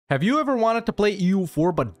Have you ever wanted to play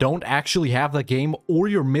EU4 but don't actually have the game, or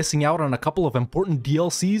you're missing out on a couple of important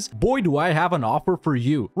DLCs? Boy, do I have an offer for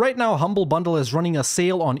you. Right now, Humble Bundle is running a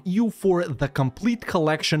sale on EU4 The Complete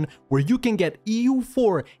Collection, where you can get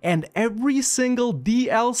EU4 and every single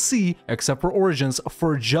DLC, except for Origins,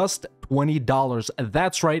 for just $20.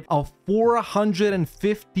 That's right, a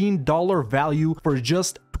 $415 value for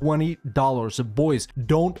just $20. Boys,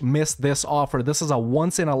 don't miss this offer. This is a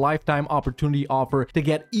once-in-a-lifetime opportunity offer to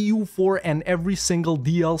get EU4 and every single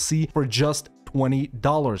DLC for just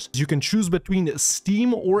 $20. You can choose between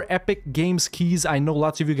Steam or Epic Games keys. I know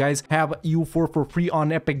lots of you guys have EU4 for free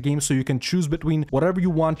on Epic Games, so you can choose between whatever you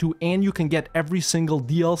want to, and you can get every single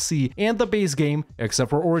DLC and the base game, except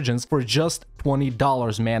for Origins, for just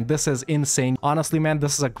 $20, man. This is insane. Honestly, man,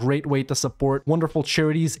 this is a great way to support wonderful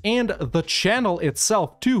charities and the channel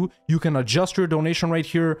itself too. You can adjust your donation right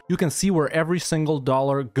here. You can see where every single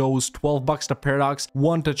dollar goes. 12 bucks to Paradox,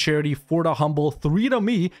 1 to charity, 4 to Humble, 3 to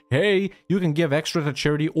me. Hey, you can give extra to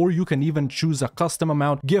charity, or you can even choose a custom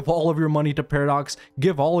amount. Give all of your money to Paradox,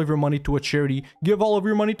 give all of your money to a charity, give all of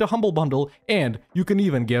your money to Humble Bundle, and you can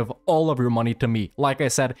even give all of your money to me. Like I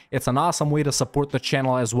said, it's an awesome way to support the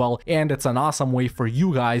channel as well, and it's an awesome way for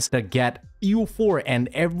you guys to get EU4 and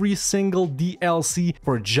every single DLC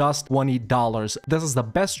for just $20. This is the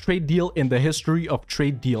best trade deal in the history of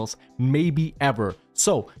trade deals, maybe ever.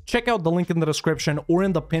 So check out the link in the description or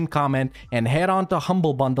in the pinned comment and head on to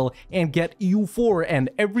Humble Bundle and get EU4 and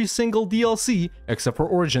every single DLC, except for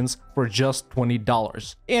Origins, for just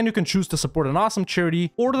 $20. And you can choose to support an awesome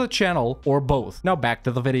charity or the channel, or both. Now back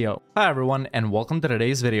to the video. Hi everyone, and welcome to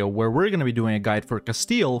today's video, where we're going to be doing a guide for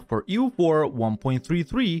Castile for EU4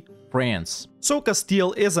 1.33 France. So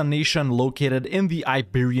Castile is a nation located in the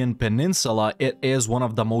Iberian Peninsula. It is one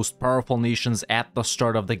of the most powerful nations at the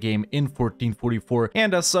start of the game in 1444,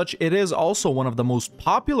 and as such, it is also one of the most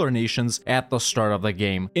popular nations at the start of the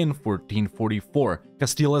game in 1444.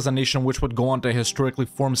 Castile is a nation which would go on to historically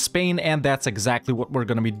form Spain, and that's exactly what we're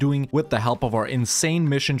going to be doing with the help of our insane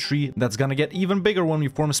mission tree that's going to get even bigger when we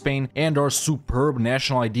form Spain, and our superb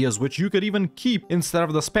national ideas, which you could even keep instead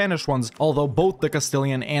of the Spanish ones, although both the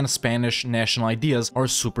Castilian and Spanish national ideas are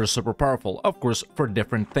super powerful, of course, for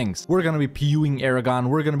different things. We're going to be PUing Aragon,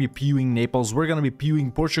 we're going to be PUing Naples, we're going to be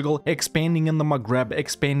PUing Portugal, expanding in the Maghreb,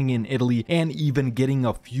 expanding in Italy, and even getting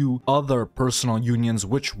a few other personal unions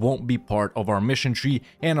which won't be part of our mission tree.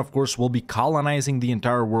 And of course, we'll be colonizing the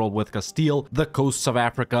entire world with Castile, the coasts of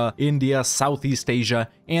Africa, India, Southeast Asia,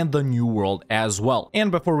 and the New World as well.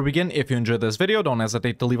 And before we begin, if you enjoyed this video, don't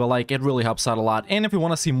hesitate to leave a like. It really helps out a lot. And if you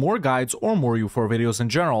want to see more guides or more EU4 videos in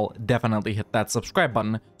general, definitely hit that subscribe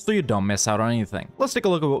button so you don't miss out on anything. Let's take a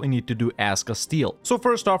look at what we need to do as Castile. So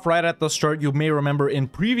first off, right at the start, you may remember in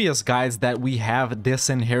previous guides that we have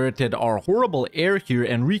disinherited our horrible heir here,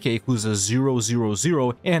 Enrique, who's a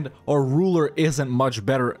 000, and our ruler isn't much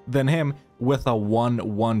better than him with a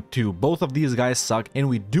 112. Both of these guys suck, and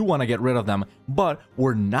we do want to get rid of them, but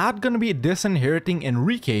we're not going to be disinheriting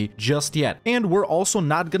Enrique just yet, and we're also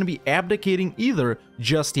not going to be abdicating either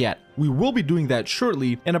just yet. We will be doing that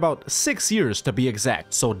shortly, in about 6 years to be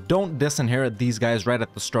exact, so don't disinherit these guys right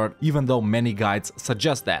at the start, even though many guides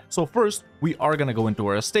suggest that. So first, we are going to go into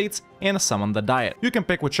our estates and summon the Diet. You can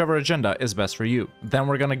pick whichever agenda is best for you. Then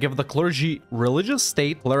we're going to give the clergy religious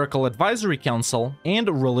state, clerical advisory council, and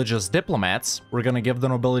religious diplomats. We're going to give the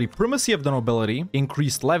nobility primacy of the nobility,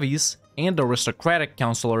 increased levies, and aristocratic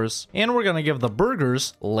councilors. And we're going to give the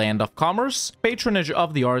burghers land of commerce, patronage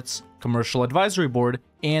of the arts, commercial advisory board,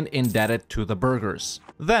 and indebted to the burghers.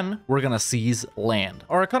 Then we're gonna seize land.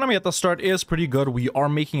 Our economy at the start is pretty good. We are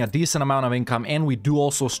making a decent amount of income, and we do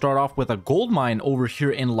also start off with a gold mine over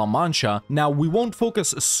here in La Mancha. Now, we won't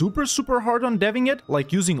focus super hard on deving it,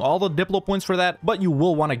 like using all the diplo points for that, but you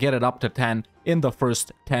will want to get it up to 10 in the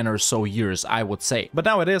first 10 or so years, I would say. But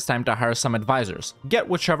now it is time to hire some advisors. Get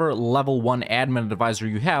whichever level 1 admin advisor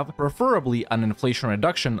you have, preferably an inflation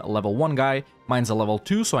reduction level 1 guy. Mine's a level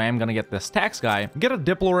 2, so I am gonna get this tax guy. Get a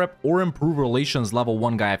diplo rep or improve relations level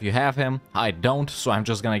 1 guy if you have him. I don't, so I'm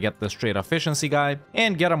just gonna get this trade efficiency guy.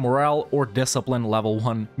 And get a morale or discipline level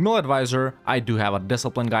 1 mill advisor. I do have a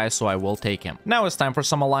discipline guy, so I will take him. Now it's time for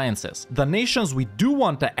some alliances. The nations we do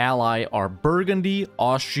want to ally are Burgundy,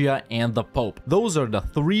 Austria, and the Pope. Those are the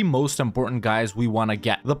 3 most important guys we want to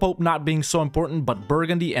get. The Pope not being so important, but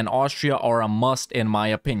Burgundy and Austria are a must in my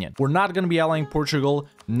opinion. We're not going to be allying Portugal,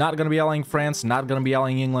 not gonna be allying France, not gonna be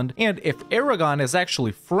allying England. And if Aragon is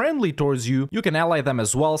actually friendly towards you, you can ally them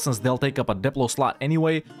as well since they'll take up a Diplo slot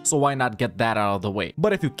anyway, so why not get that out of the way?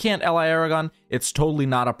 But if you can't ally Aragon, it's totally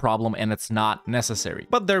not a problem and it's not necessary.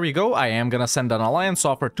 But there we go, I am gonna send an alliance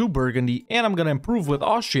offer to Burgundy, and I'm gonna improve with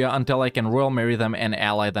Austria until I can royal marry them and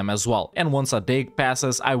ally them as well. And once a day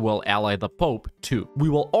passes, I will ally the Pope too. We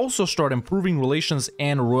will also start improving relations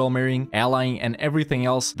and royal marrying, allying, and everything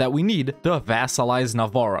else that we need to vassalize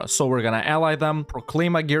Navarra. So we're gonna ally them,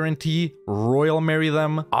 proclaim a guarantee, royal marry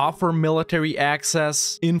them, offer military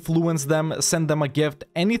access, influence them, send them a gift,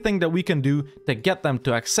 anything that we can do to get them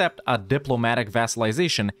to accept a diplomatic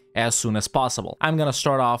vassalization as soon as possible. I'm gonna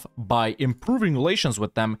start off by improving relations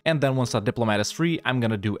with them, and then once a diplomat is free, I'm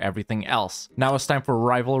gonna do everything else. Now it's time for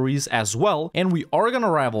rivalries as well, and we are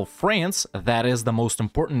gonna rival France. That is the most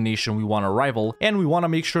important nation we want to rival, and we want to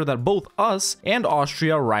make sure that both us and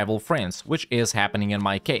Austria rival France, which is happening in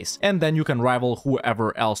my case. And then you can rival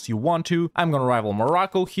whoever else you want to. I'm gonna rival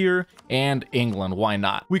Morocco here, and England, why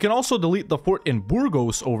not? We can also delete the fort in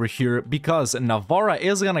Burgos over here because Navarra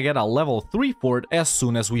is gonna get a level 3 fort as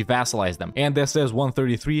soon as we vassalize them, and this is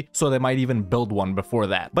 133, so they might even build one before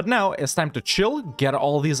that. But now it's time to chill, get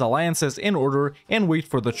all these alliances in order, and wait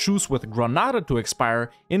for the truce with Granada to expire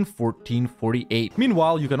in 1448.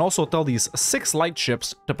 Meanwhile, you can also tell these 6 light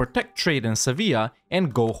ships to protect trade in Sevilla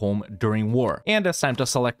and go home during war. And it's time to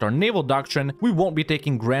select our naval doctrine. We won't be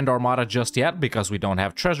taking Grand Armada just yet because we don't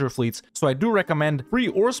have treasure fleets, so I do recommend Free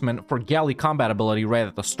Oarsmen for galley combat ability right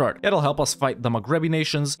at the start. It'll help us fight the Maghrebi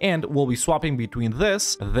nations, and we'll be swapping between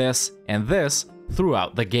this, and this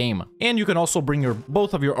throughout the game. And you can also bring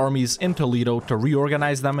both of your armies in Toledo to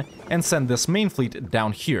reorganize them and send this main fleet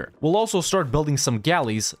down here. We'll also start building some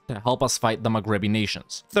galleys to help us fight the Maghrebi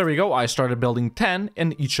nations. There we go, I started building 10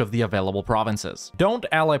 in each of the available provinces. Don't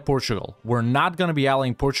ally Portugal. We're not going to be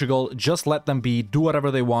allying Portugal, just let them be, do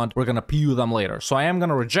whatever they want, we're going to PU them later. So I am going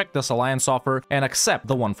to reject this alliance offer and accept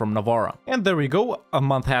the one from Navarra. And there we go, a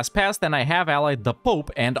month has passed and I have allied the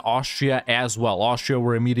Pope and Austria as well. Austria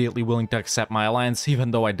were immediately willing to accept my alliance, even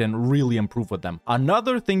though I didn't really improve with them.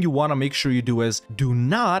 Another thing you want to make sure you do is do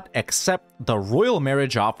not accept the royal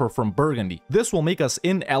marriage offer from Burgundy. This will make us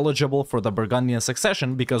ineligible for the Burgundian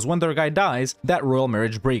succession because when their guy dies, that royal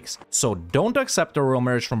marriage breaks. So don't accept a royal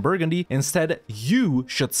marriage from Burgundy. Instead, you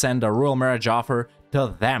should send a royal marriage offer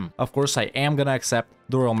to them. Of course, I am gonna accept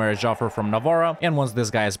the royal marriage offer from Navarra, and once this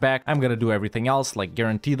guy is back, I'm gonna do everything else, like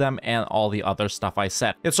guarantee them and all the other stuff I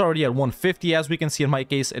said. It's already at 150, as we can see in my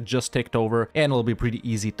case, it just ticked over, and it'll be pretty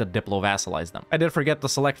easy to diplo vassalize them. I did forget to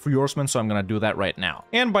select Free Oarsmen, so I'm gonna do that right now.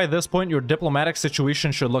 And by this point, your diplomatic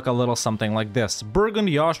situation should look a little something like this.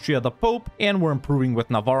 Burgundy, Austria, the Pope, and we're improving with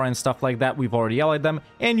Navarra and stuff like that. We've already allied them,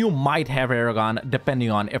 and you might have Aragon,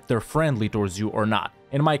 depending on if they're friendly towards you or not.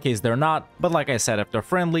 In my case, they're not, but like I said, if they're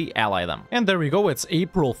friendly, ally them. And there we go, it's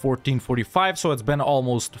April 1445, so it's been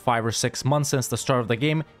almost 5 or 6 months since the start of the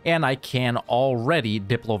game, and I can already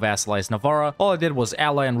diplo-vassalize Navarra. All I did was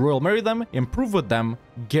ally and royal marry them, improve with them,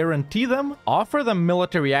 guarantee them, offer them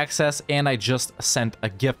military access, and I just sent a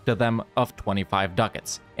gift to them of 25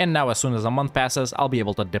 ducats. And now as soon as a month passes, I'll be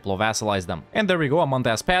able to diplo-vassalize them. And there we go, a month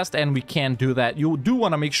has passed, and we can do that. You do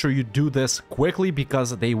want to make sure you do this quickly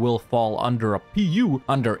because they will fall under a PU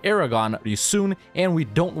under Aragon pretty soon, and we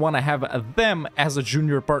don't want to have them as a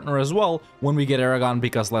junior partner as well when we get Aragon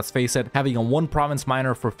because let's face it, having a one province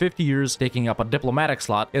minor for 50 years taking up a diplomatic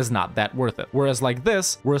slot is not that worth it. Whereas like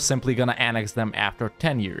this, we're simply gonna annex them after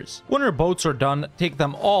 10 years. When your boats are done, take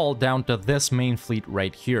them all down to this main fleet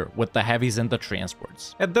right here with the heavies and the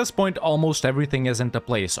transports. At this point, almost everything is into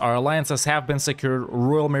place. Our alliances have been secured,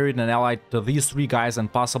 royal married and allied to these 3 guys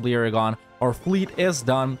and possibly Aragon. Our fleet is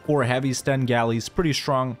done, 4 heavies, 10 galleys, pretty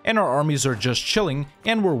strong, and our armies are just chilling,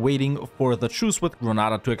 and we're waiting for the truce with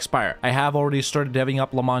Granada to expire. I have already started deving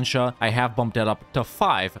up La Mancha, I have bumped it up to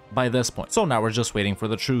 5 by this point, so now we're just waiting for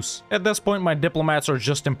the truce. At this point, my diplomats are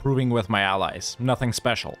just improving with my allies, nothing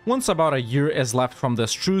special. Once about a year is left from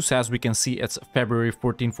this truce, as we can see it's February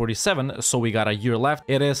 1447, so we got a year left,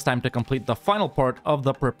 it is time to complete the final part of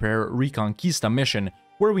the Prepare Reconquista mission,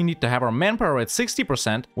 where we need to have our manpower at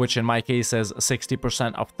 60%, which in my case is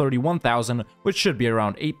 60% of 31,000, which should be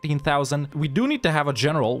around 18,000. We do need to have a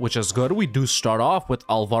general, which is good. We do start off with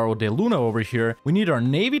Alvaro de Luna over here. We need our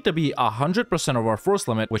navy to be 100% of our force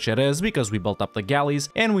limit, which it is because we built up the galleys,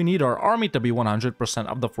 and we need our army to be 100%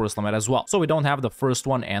 of the force limit as well. So we don't have the first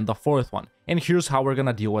one and the fourth one. And here's how we're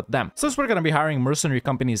gonna deal with them. Since we're gonna be hiring mercenary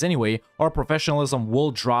companies anyway, our professionalism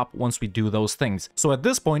will drop once we do those things. So at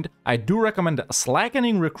this point, I do recommend slackening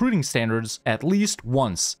following recruiting standards at least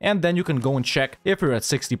once. And then you can go and check if you're at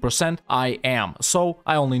 60%. I am. So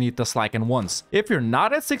I only need to slacken once. If you're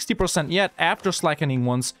not at 60% yet, after slackening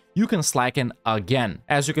once, you can slacken again.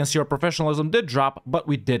 As you can see, our professionalism did drop, but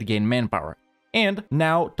we did gain manpower. And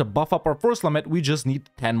now, to buff up our force limit, we just need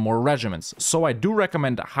 10 more regiments. So I do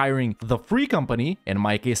recommend hiring the free company. In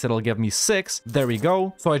my case, it'll give me 6. There we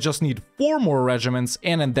go. So I just need 4 more regiments.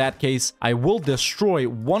 And in that case, I will destroy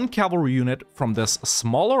 1 cavalry unit from this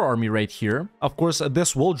smaller army right here. Of course,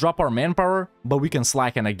 this will drop our manpower, but we can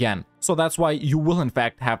slacken again. So that's why you will in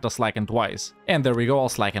fact have to slacken twice. And there we go, I'll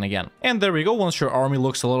slacken again. And there we go, once your army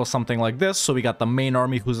looks a little something like this. So we got the main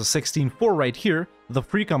army who's a 16-4 right here, the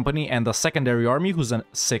free company, and the secondary army who's a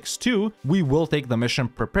 6-2. We will take the mission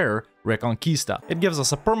Prepare Reconquista. It gives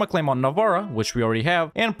us a permaclaim on Navarra, which we already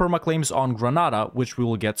have, and permaclaims on Granada, which we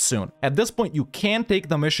will get soon. At this point, you can take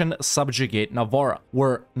the mission Subjugate Navarra,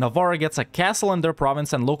 where Navarra gets a castle in their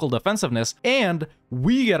province and local defensiveness, and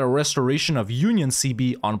we get a restoration of Union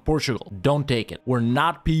CB on Portugal. Don't take it. We're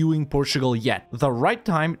not PUing Portugal yet. The right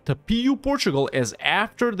time to PU Portugal is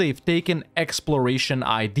after they've taken exploration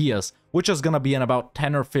ideas, which is gonna be in about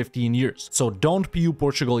 10 or 15 years. So don't PU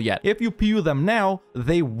Portugal yet. If you PU them now,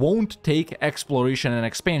 they won't take exploration and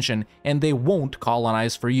expansion, and they won't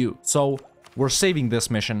colonize for you. So we're saving this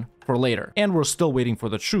mission for later. And we're still waiting for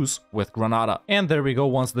the truce with Granada. And there we go,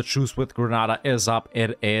 once the truce with Granada is up,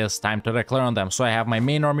 it is time to declare on them. So I have my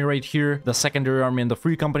main army right here, the secondary army and the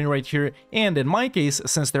free company right here, and in my case,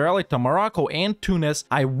 since they're allied to Morocco and Tunis,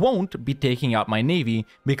 I won't be taking out my navy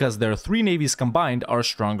because their 3 navies combined are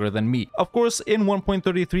stronger than me. Of course, in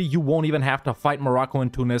 1.33, you won't even have to fight Morocco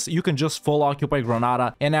and Tunis. You can just full occupy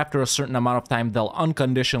Granada, and after a certain amount of time, they'll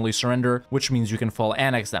unconditionally surrender, which means you can full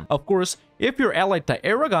annex them. Of course, if you're allied to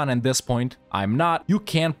Aragon at this point, I'm not, you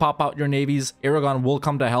can pop out your navies, Aragon will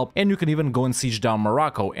come to help, and you can even go and siege down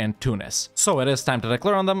Morocco and Tunis. So it is time to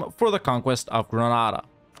declare on them for the conquest of Granada.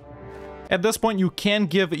 At this point, you can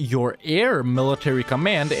give your air military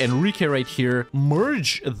command, Enrique right here,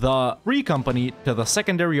 merge the free company to the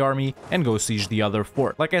secondary army and go siege the other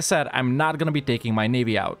fort. Like I said, I'm not going to be taking my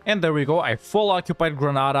navy out. And there we go, I full occupied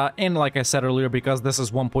Granada, and like I said earlier, because this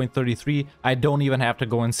is 1.33, I don't even have to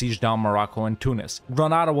go and siege down Morocco and Tunis.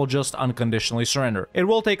 Granada will just unconditionally surrender. It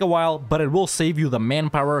will take a while, but it will save you the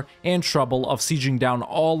manpower and trouble of sieging down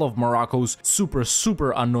all of Morocco's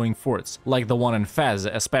super annoying forts, like the one in Fez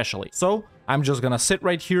especially. So I'm just gonna sit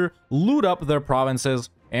right here, loot up their provinces,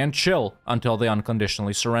 and chill until they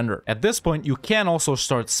unconditionally surrender. At this point, you can also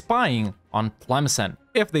start spying on Tlemcen,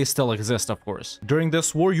 if they still exist, of course. During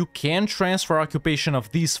this war, you can transfer occupation of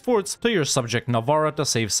these forts to your subject Navarra to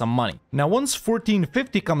save some money. Now, once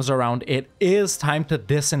 1450 comes around, it is time to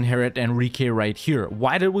disinherit Enrique right here.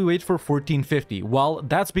 Why did we wait for 1450? Well,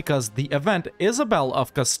 that's because the event Isabel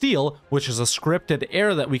of Castile, which is a scripted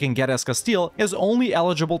heir that we can get as Castile, is only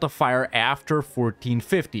eligible to fire after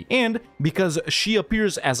 1450. And because she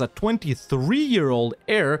appears as a 23-year-old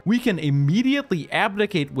heir, we can immediately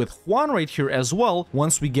abdicate with Juan right here as well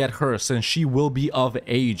once we get her, since she will be of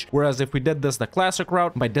age. Whereas if we did this the classic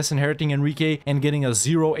route by disinheriting Enrique and getting a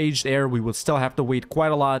 0-aged heir, we would still have to wait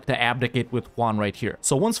quite a lot to abdicate with Juan right here.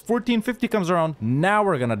 So once 1450 comes around, now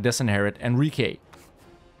we're gonna disinherit Enrique.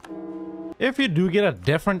 If you do get a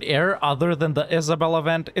different heir other than the Isabel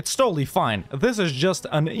event, it's totally fine. This is just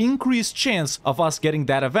an increased chance of us getting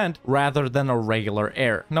that event rather than a regular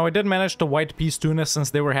heir. Now, I did manage to white peace Tunis since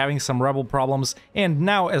they were having some rebel problems, and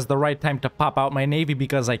now is the right time to pop out my navy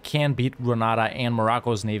because I can beat Granada and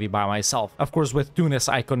Morocco's navy by myself. Of course, with Tunis,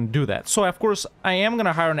 I couldn't do that. So, of course, I am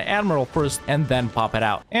gonna hire an admiral first and then pop it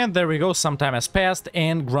out. And there we go, some time has passed,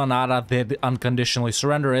 and Granada did unconditionally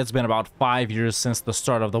surrender. It's been about 5 years since the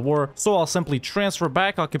start of the war, so I'll simply transfer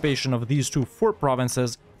back occupation of these 2 fort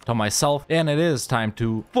provinces to myself, and it is time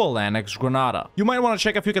to full annex Granada. You might want to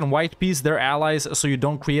check if you can white peace their allies so you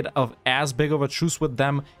don't create as big of a truce with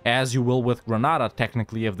them as you will with Granada,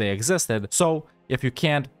 technically, if they existed. So if you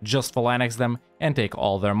can't, just full annex them and take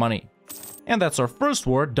all their money. And that's our first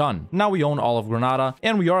war done. Now we own all of Granada,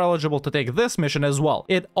 and we are eligible to take this mission as well.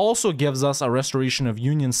 It also gives us a restoration of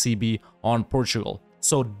Union CB on Portugal.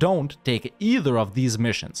 So don't take either of these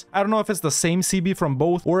missions. I don't know if it's the same CB from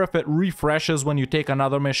both or if it refreshes when you take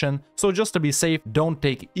another mission, so just to be safe, don't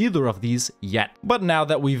take either of these yet. But now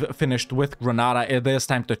that we've finished with Granada, it is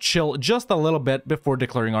time to chill just a little bit before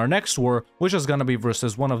declaring our next war, which is gonna be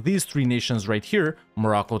versus one of these 3 nations right here,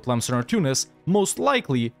 Morocco, Tlemcen, or Tunis, most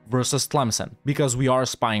likely versus Tlemcen, because we are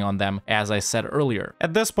spying on them, as I said earlier.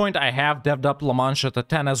 At this point, I have devved up La Mancha to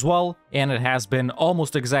 10 as well, and it has been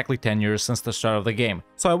almost exactly 10 years since the start of the game. game.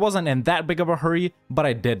 So I wasn't in that big of a hurry, but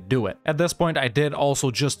I did do it. At this point, I did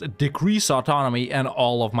also just decrease autonomy in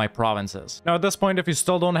all of my provinces. Now at this point, if you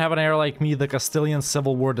still don't have an heir like me, the Castilian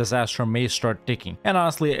Civil War disaster may start ticking. And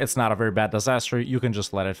honestly, it's not a very bad disaster, you can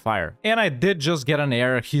just let it fire. And I did just get an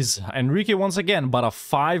heir, he's Enrique once again, but a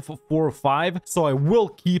 5-4-5, so I will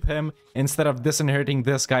keep him instead of disinheriting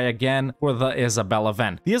this guy again for the Isabel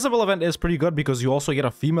event. The Isabel event is pretty good because you also get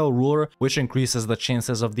a female ruler, which increases the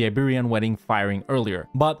chances of the Iberian wedding firing earlier.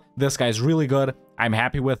 But this guy's really good. I'm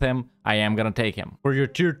happy with him. I am gonna take him. For your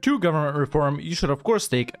tier 2 government reform, you should of course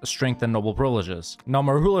take strength and noble privileges. Now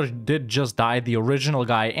my ruler did just die, the original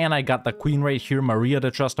guy, and I got the queen right here, Maria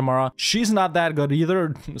de Trastamara. She's not that good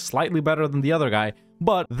either, slightly better than the other guy.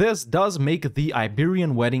 But this does make the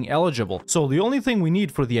Iberian wedding eligible. So the only thing we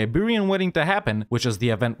need for the Iberian wedding to happen, which is the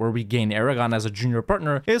event where we gain Aragon as a junior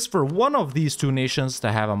partner, is for one of these two nations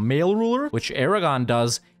to have a male ruler, which Aragon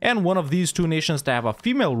does, and one of these two nations to have a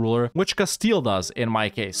female ruler, which Castile does in my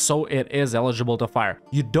case. So it is eligible to fire.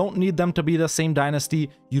 You don't need them to be the same dynasty.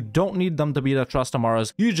 You don't need them to be the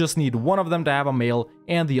Trastamaras. You just need one of them to have a male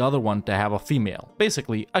and the other one to have a female.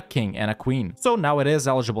 Basically, a king and a queen. So now it is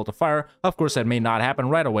eligible to fire. Of course, it may not happen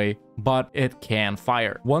right away, but it can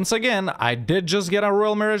fire. Once again, I did just get a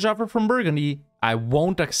royal marriage offer from Burgundy. I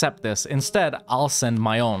won't accept this. Instead, I'll send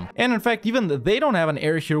my own. And in fact, even they don't have an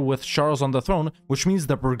heir here with Charles on the throne, which means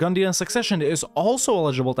the Burgundian succession is also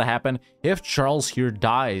eligible to happen if Charles here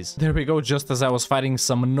dies. There we go, just as I was fighting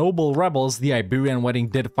some noble rebels, the Iberian wedding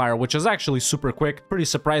did fire, which is actually super quick, pretty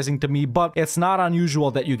surprising to me, but it's not unusual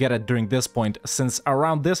that you get it during this point, since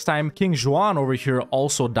around this time, King Juan over here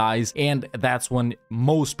also dies, and that's when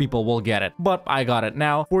most people will get it. But I got it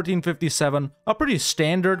now, 1457, a pretty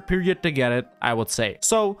standard period to get it, I would say.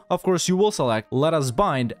 So, of course, you will select, let us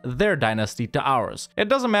bind their dynasty to ours. It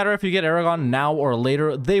doesn't matter if you get Aragon now or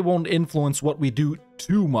later, they won't influence what we do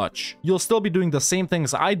too much. You'll still be doing the same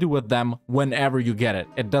things I do with them whenever you get it.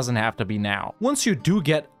 It doesn't have to be now. Once you do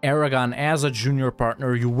get Aragon as a junior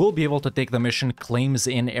partner, you will be able to take the mission Claims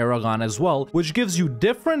in Aragon as well, which gives you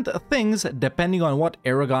different things depending on what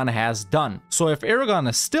Aragon has done. So if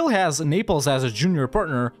Aragon still has Naples as a junior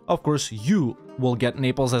partner, of course you will get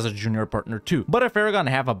Naples as a junior partner too. But if Aragon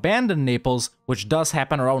have abandoned Naples, which does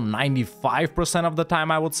happen around 95% of the time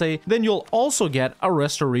I would say, then you'll also get a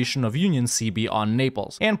restoration of Union CB on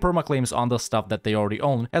Naples, and permaclaims on the stuff that they already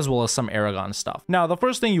own, as well as some Aragon stuff. Now, the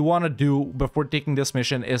first thing you want to do before taking this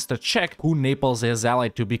mission is to check who Naples is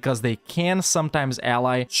allied to, because they can sometimes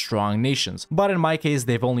ally strong nations. But in my case,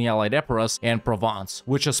 they've only allied Epirus and Provence,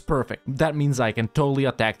 which is perfect. That means I can totally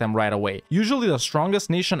attack them right away. Usually the strongest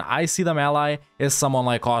nation I see them ally is someone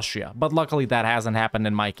like Austria, but luckily that hasn't happened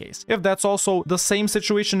in my case. If that's also the same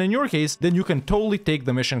situation in your case, then you can totally take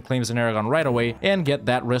the mission Claims in Aragon right away and get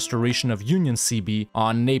that restoration of Union CB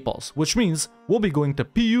on Naples, which means we'll be going to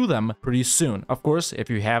PU them pretty soon. Of course, if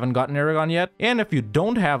you haven't gotten Aragon yet, and if you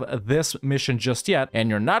don't have this mission just yet, and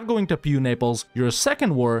you're not going to PU Naples, your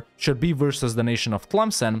second war should be versus the nation of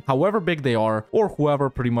Tlemcen, however big they are, or whoever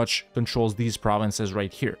pretty much controls these provinces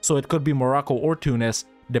right here. So it could be Morocco or Tunis,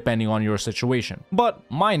 depending on your situation. But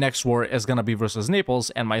my next war is gonna be versus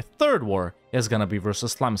Naples, and my third war is gonna be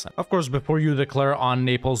versus Tlemcen. Of course, before you declare on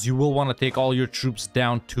Naples, you will want to take all your troops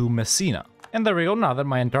down to Messina. And there we go, now that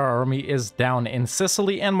my entire army is down in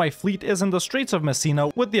Sicily and my fleet is in the Straits of Messina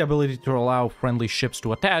with the ability to allow friendly ships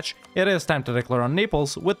to attach, it is time to declare on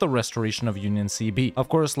Naples with the restoration of Union CB. Of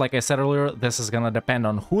course, like I said earlier, this is gonna depend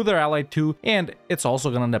on who they're allied to, and it's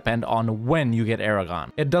also gonna depend on when you get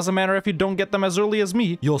Aragon. It doesn't matter if you don't get them as early as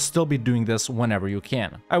me, you'll still be doing this whenever you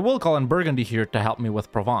can. I will call in Burgundy here to help me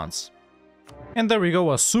with Provence. And there we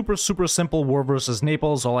go, a super simple war versus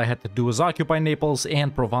Naples. All I had to do was occupy Naples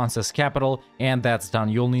and Provence's capital, and that's done.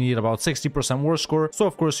 You only need about 60% war score, so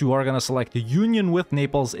of course you are going to select a union with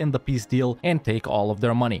Naples in the peace deal and take all of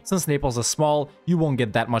their money. Since Naples is small, you won't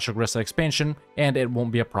get that much aggressive expansion, and it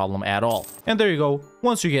won't be a problem at all. And there you go.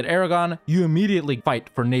 Once you get Aragon, you immediately fight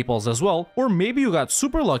for Naples as well, or maybe you got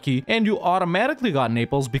super lucky and you automatically got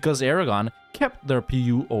Naples because Aragon kept their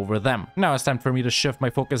PU over them. Now it's time for me to shift my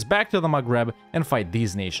focus back to the Maghreb and fight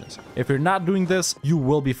these nations. If you're not doing this, you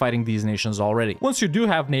will be fighting these nations already. Once you do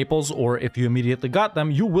have Naples, or if you immediately got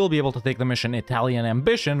them, you will be able to take the mission Italian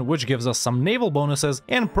Ambition, which gives us some naval bonuses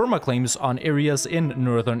and permaclaims on areas in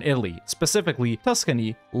northern Italy, specifically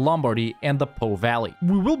Tuscany, Lombardy, and the Po Valley.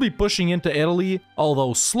 We will be pushing into Italy a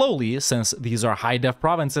although slowly, since these are high-def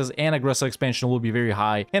provinces and aggressive expansion will be very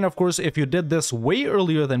high. And of course, if you did this way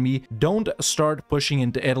earlier than me, don't start pushing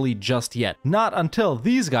into Italy just yet. Not until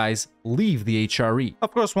these guys leave the HRE.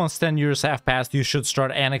 Of course, once 10 years have passed, you should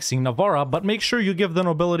start annexing Navarra, but make sure you give the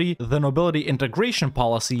nobility integration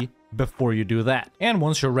policy before you do that. And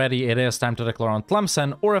once you're ready, it is time to declare on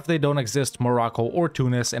Tlemcen, or if they don't exist, Morocco or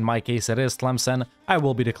Tunis. In my case, it is Tlemcen. I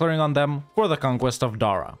will be declaring on them for the conquest of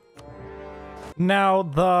Dara. Now,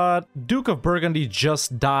 the Duke of Burgundy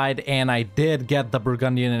just died, and I did get the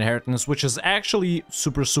Burgundian inheritance, which is actually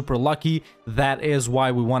super lucky. That is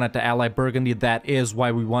why we wanted to ally Burgundy. That is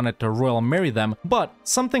why we wanted to royal marry them. But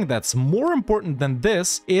something that's more important than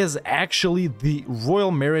this is actually the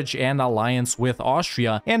royal marriage and alliance with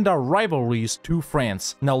Austria and our rivalries to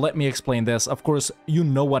France. Now, let me explain this. Of course, you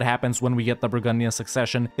know what happens when we get the Burgundian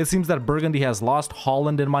succession. It seems that Burgundy has lost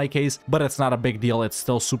Holland in my case, but it's not a big deal. It's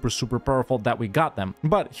still super powerful that we got them.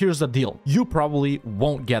 But here's the deal. You probably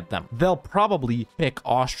won't get them. They'll probably pick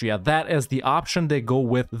Austria. That is the option they go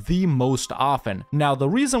with the most often. Now, the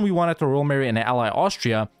reason we wanted to royal marry and ally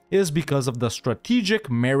Austria is because of the strategic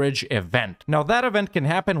marriage event. Now, that event can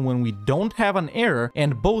happen when we don't have an heir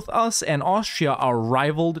and both us and Austria are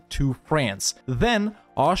rivaled to France. Then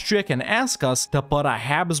Austria can ask us to put a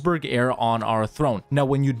Habsburg heir on our throne. Now,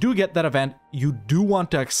 when you do get that event, you do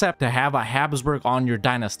want to accept to have a Habsburg on your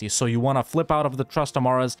dynasty. So you want to flip out of the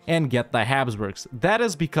Trastamaras and get the Habsburgs. That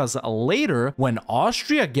is because later, when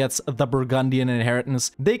Austria gets the Burgundian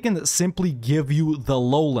inheritance, they can simply give you the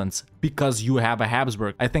lowlands because you have a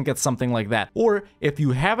Habsburg. I think it's something like that. Or if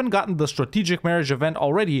you haven't gotten the strategic marriage event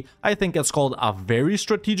already, I think it's called a very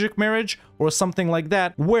strategic marriage or something like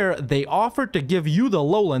that, where they offer to give you the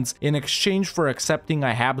lowlands in exchange for accepting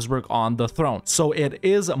a Habsburg on the throne. So it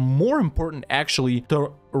is more important actually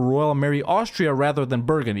to royal marry Austria rather than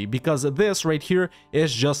Burgundy, because this right here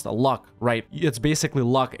is just luck, right? It's basically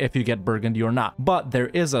luck if you get Burgundy or not. But there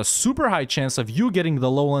is a super high chance of you getting the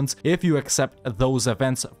lowlands if you accept those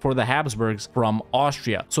events for the Habsburgs from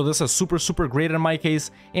Austria. So this is super great in my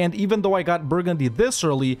case, and even though I got Burgundy this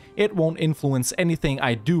early, it won't influence anything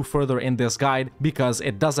I do further in this guide, because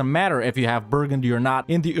it doesn't matter if you have Burgundy or not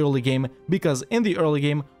in the early game, because in the early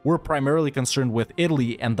game we're primarily concerned with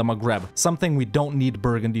Italy and the Maghreb, something we don't need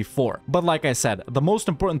Burgundy for. But like I said, the most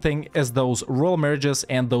important thing is those royal marriages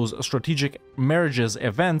and those strategic marriages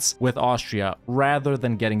events with Austria, rather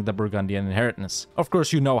than getting the Burgundian inheritance. Of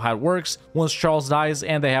course, you know how it works. Once Charles dies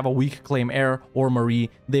and they have a weak claim heir or Marie,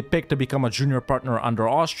 they pick to become a junior partner under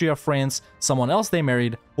Austria, France, someone else they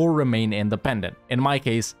married, or remain independent. In my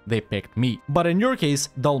case, they picked me. But in your case,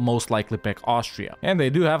 they'll most likely pick Austria. And they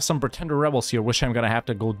do have some pretender rebels here, which I'm gonna have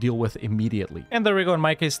to go deal with immediately. And there we go. In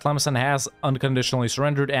my case, Tlemcen has unconditionally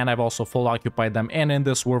surrendered, and I've also full occupied them. And in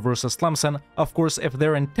this war versus Tlemcen, of course, if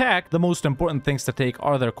they're intact, the most important things to take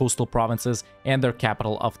are their coastal provinces and their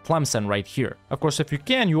capital of Tlemcen right here. Of course, if you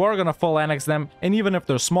can, you are gonna full annex them, and even if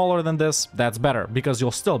they're smaller than this, that's better, because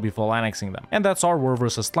you'll still be full annexing them. And that's our war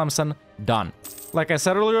versus Tlemcen done. Like I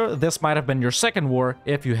said earlier, this might have been your second war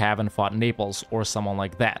if you haven't fought Naples or someone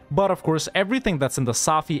like that. But of course, everything that's in the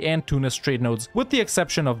Safi and Tunis trade nodes, with the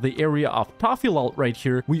exception of the area of Tafilalt right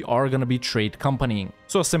here, we are going to be trade companying.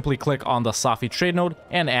 So simply click on the Safi trade node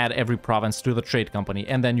and add every province to the trade company,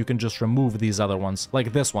 and then you can just remove these other ones,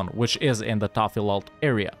 like this one, which is in the Tafilalt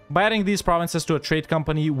area. By adding these provinces to a trade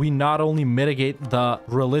company, we not only mitigate the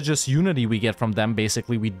religious unity we get from them,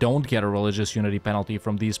 basically we don't get a religious unity penalty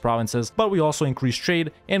from these provinces, but we also increase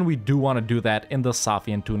trade, and we do want to do that in the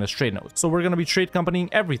Safi and Tunis trade nodes. So we're going to be trade companying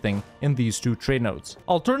everything in these two trade nodes.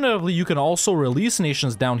 Alternatively, you can also release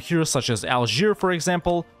nations down here, such as Algiers, for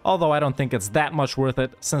example, although I don't think it's that much worth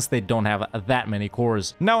it since they don't have that many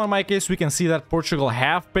cores. Now, in my case, we can see that Portugal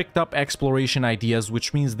have picked up exploration ideas,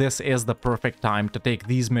 which means this is the perfect time to take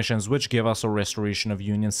these missions, which give us a restoration of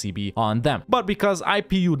Union CB on them. But because I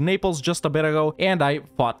PU'd Naples just a bit ago, and I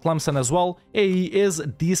fought Tlemcen as well, AE is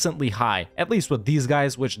decently high, at least with these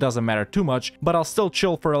guys, which doesn't matter too much, but I'll still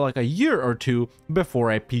chill for like a year or two before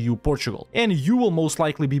I PU Portugal. And you will most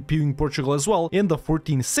likely be PUing Portugal as well in the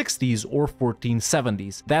 1460s or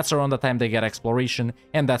 1470s. That's around the time they get exploration,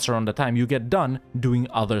 and that's around the time you get done doing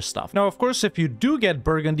other stuff. Now, of course, if you do get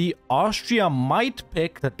Burgundy, Austria might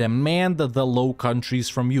pick to demand the Low Countries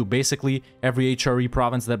from you. Basically, every HRE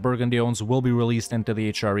province that Burgundy owns will be released into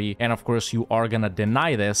the HRE, and of course, you are gonna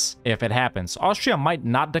deny this if it happens. Austria might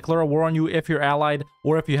not declare a war on you if you're allied,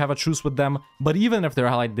 or if you have a truce with them, but even if they're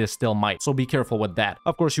allied, they still might, so be careful with that.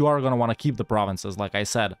 Of course, you are gonna want to keep the provinces, like I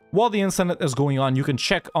said. While the incident is going on, you can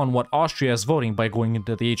check on what Austria is voting by going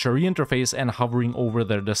into the HRE interface and hovering over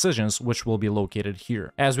their decisions, which will be located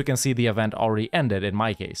here. As we can see, the event already ended in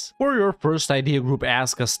my case. For your first idea group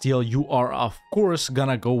as Castile, you are of course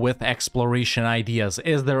gonna go with exploration ideas.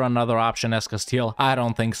 Is there another option as Castile? I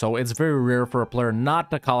don't think so. It's very rare for a player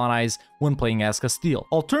not to colonize when playing as Castile.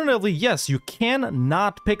 Alternatively, yes, you can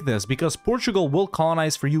not pick this because Portugal will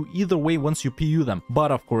colonize for you either way once you PU them.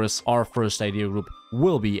 But of course, our first idea group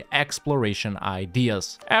will be exploration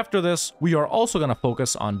ideas. After this, we are also going to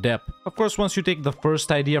focus on dip. Of course, once you take the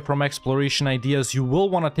first idea from exploration ideas, you will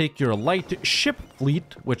want to take your light ship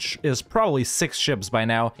fleet, which is probably 6 ships by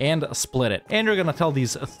now, and split it. And you're going to tell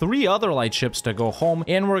these 3 other light ships to go home,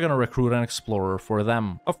 and we're going to recruit an explorer for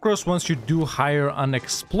them. Of course, once you do hire an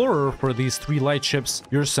explorer for these 3 light ships,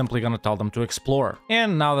 you're simply going to tell them to explore.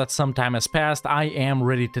 And now that some time has passed, I am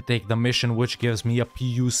ready to take the mission, which gives me a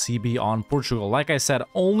PUCB on Portugal. Like I said,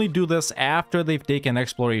 only do this after they've taken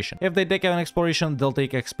exploration. If they take an exploration, they'll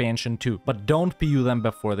take expansion too, but don't PU them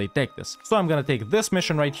before they take this. So I'm gonna take this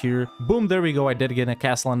mission right here. Boom, there we go. I did get a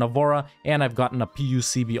castle in Navarra, and I've gotten a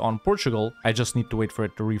PUCB on Portugal. I just need to wait for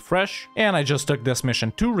it to refresh. And I just took this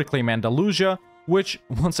mission to reclaim Andalusia, which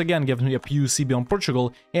once again gives me a PUCB on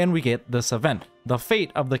Portugal, and we get this event, the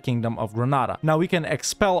fate of the Kingdom of Granada. Now we can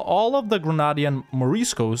expel all of the Granadian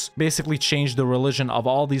Moriscos, basically change the religion of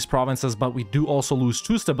all these provinces, but we do also lose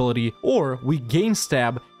 2 stability, or we gain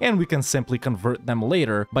stab, and we can simply convert them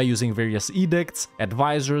later by using various edicts,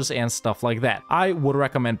 advisors, and stuff like that. I would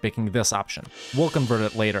recommend picking this option. We'll convert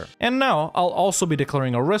it later. And now I'll also be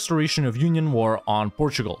declaring a restoration of union war on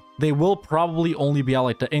Portugal. They will probably only be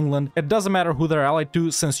allied to England. It doesn't matter who they're allied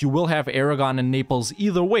to, since you will have Aragon and Naples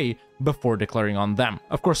either way before declaring on them.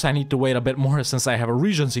 Of course, I need to wait a bit more since I have a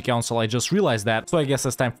Regency Council. I just realized that, so I guess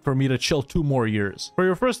it's time for me to chill 2 more years. For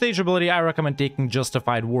your first stage ability, I recommend taking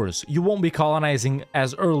Justified Wars. You won't be colonizing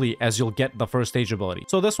as early as you'll get the first stage ability.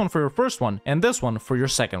 So this one for your first one, and this one for your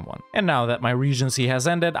second one. And now that my Regency has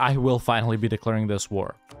ended, I will finally be declaring this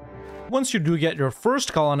war. Once you do get your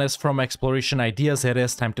first colonist from exploration ideas, it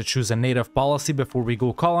is time to choose a native policy before we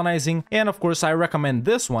go colonizing. And of course, I recommend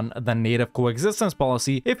this one, the native coexistence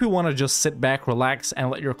policy, if you want to just sit back, relax, and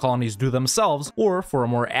let your colonies do themselves, or for a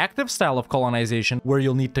more active style of colonization where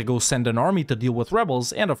you'll need to go send an army to deal with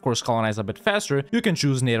rebels and of course colonize a bit faster, you can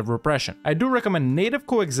choose native repression. I do recommend native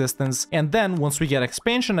coexistence, and then once we get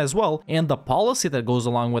expansion as well, and the policy that goes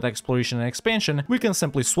along with exploration and expansion, we can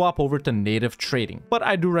simply swap over to native trading. But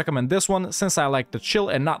I do recommend this one since I like to chill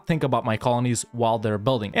and not think about my colonies while they're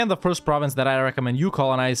building. And the first province that I recommend you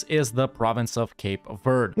colonize is the province of Cape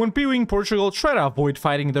Verde. When PUing Portugal, try to avoid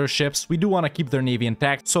fighting their ships. We do want to keep their navy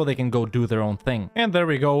intact so they can go do their own thing. And there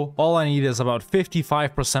we go. All I need is about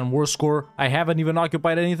 55% war score. I haven't even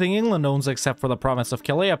occupied anything England owns except for the province of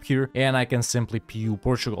Calais up here, and I can simply PU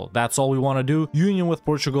Portugal. That's all we want to do. Union with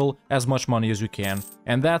Portugal, as much money as you can,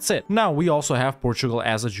 and that's it. Now we also have Portugal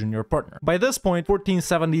as a junior partner. By this point,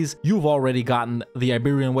 1470s, you've already gotten the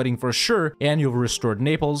Iberian wedding for sure, and you've restored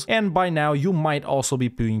Naples, and by now you might also be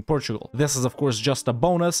PUing Portugal. This is of course just a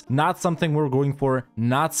bonus, not something we're going for,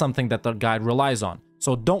 not something that the guide relies on.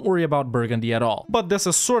 So don't worry about Burgundy at all. But this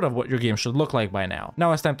is sort of what your game should look like by now.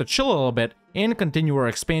 Now it's time to chill a little bit and continue our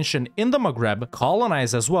expansion in the Maghreb,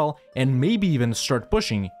 colonize as well, and maybe even start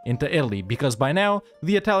pushing into Italy, because by now,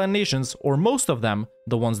 the Italian nations, or most of them,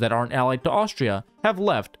 the ones that aren't allied to Austria, have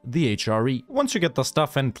left the HRE. Once you get the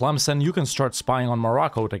stuff in Tlemcen, you can start spying on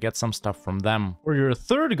Morocco to get some stuff from them. For your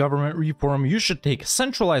third government reform, you should take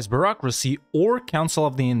centralized bureaucracy or Council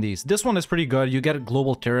of the Indies. This one is pretty good. You get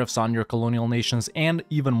global tariffs on your colonial nations and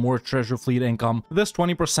even more treasure fleet income. This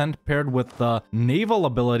 20% paired with the naval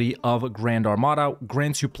ability of Grand Armada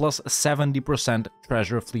grants you plus 70%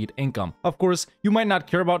 treasure fleet income. Of course, you might not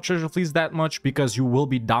care about treasure fleets that much because you will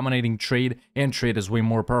be dominating trade, and trade is way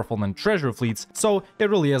more powerful than treasure fleets, so it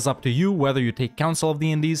really is up to you whether you take Council of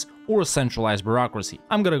the Indies or centralized bureaucracy.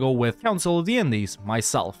 I'm gonna go with Council of the Indies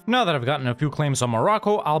myself. Now that I've gotten a few claims on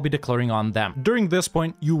Morocco, I'll be declaring on them. During this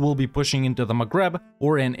point, you will be pushing into the Maghreb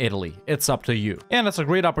or in Italy. It's up to you. And it's a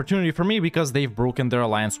great opportunity for me because they've broken their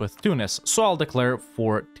alliance with Tunis, so I'll declare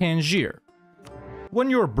for Tangier. When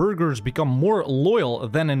your burghers become more loyal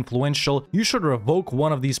than influential, you should revoke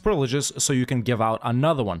one of these privileges so you can give out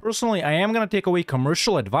another one. Personally, I am going to take away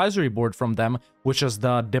Commercial Advisory Board from them, which is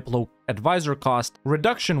the Diplo Advisor cost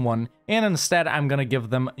reduction one, and instead I'm gonna give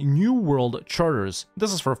them New World Charters.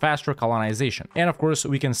 This is for faster colonization. And of course,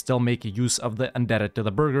 we can still make use of the indebted to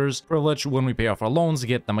the burghers privilege when we pay off our loans,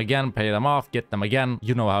 get them again, pay them off, get them again.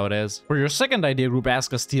 You know how it is. For your second idea group as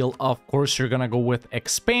Castile, of course, you're gonna go with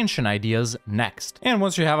expansion ideas next. And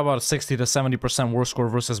once you have about a 60 to 70% war score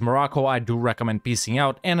versus Morocco, I do recommend piecing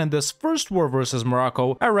out. And in this first war versus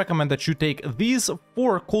Morocco, I recommend that you take these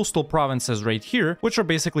 4 coastal provinces right here, which are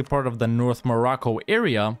basically part of the North Morocco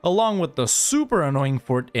area, along with the super annoying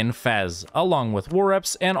fort in Fez, along with war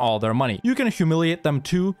reps and all their money. You can humiliate them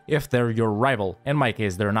too if they're your rival. In my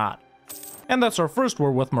case, they're not. And that's our first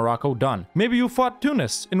war with Morocco done. Maybe you fought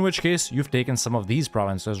Tunis, in which case you've taken some of these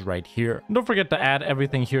provinces right here. Don't forget to add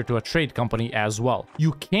everything here to a trade company as well.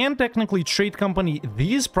 You can technically trade company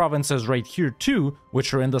these provinces right here too,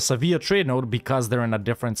 which are in the Sevilla trade node because they're in a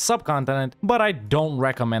different subcontinent, but I don't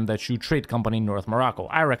recommend that you trade company North Morocco.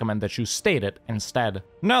 I recommend that you state it instead.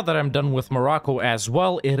 Now that I'm done with Morocco as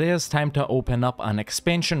well, it is time to open up an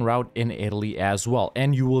expansion route in Italy as well.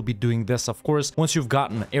 And you will be doing this, of course, once you've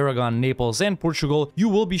gotten Aragon, Naples, and Portugal. You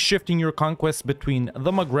will be shifting your conquests between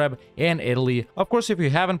the Maghreb and Italy, of course, if you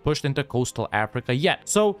haven't pushed into coastal Africa yet.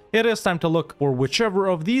 So it is time to look for whichever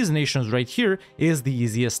of these nations right here is the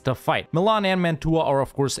easiest to fight. Milan and Mantua are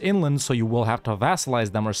of course inland, so you will have to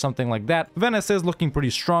vassalize them or something like that. Venice is looking pretty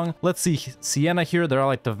strong. Let's see, Siena here, they're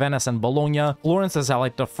allied to Venice and Bologna. Florence is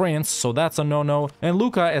allied to France, so that's a no-no. And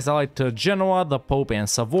Lucca is allied to Genoa, the Pope, and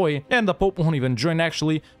Savoy. And the Pope won't even join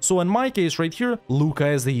actually, so in my case right here, Lucca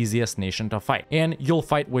is the easiest nation to fight, and you'll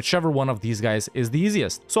fight whichever one of these guys is the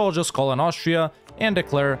easiest. So I'll just call in Austria and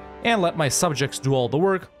declare and let my subjects do all the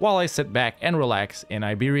work while I sit back and relax in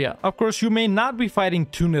Iberia. Of course, you may not be fighting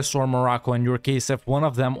Tunis or Morocco in your case if one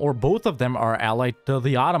of them or both of them are allied to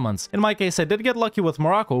the Ottomans. In my case, I did get lucky with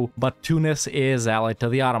Morocco, but Tunis is allied to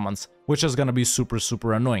the Ottomans, which is going to be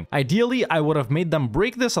super annoying. Ideally, I would have made them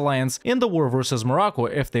break this alliance in the war versus Morocco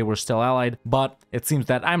if they were still allied, but it seems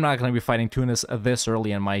that I'm not going to be fighting Tunis this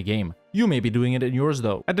early in my game. You may be doing it in yours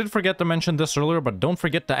though. I did forget to mention this earlier, but don't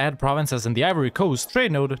forget to add provinces in the Ivory Coast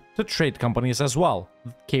trade node to trade companies as well.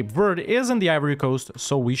 Cape Verde is in the Ivory Coast,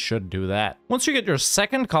 so we should do that. Once you get your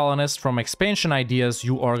second colonist from expansion ideas,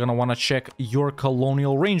 you are going to want to check your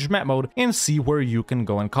colonial range map mode and see where you can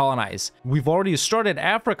go and colonize. We've already started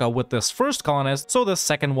Africa with this first colonist, so the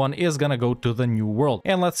second one is going to go to the New World.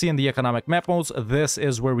 And let's see in the economic map modes, this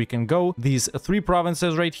is where we can go, these 3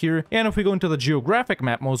 provinces right here. And if we go into the geographic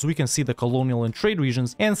map modes, we can see the colonial and trade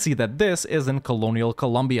regions and see that this is in colonial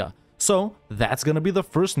Colombia. So that's going to be the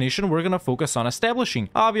first nation we're going to focus on establishing.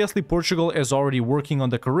 Obviously, Portugal is already working on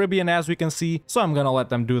the Caribbean, as we can see, so I'm going to let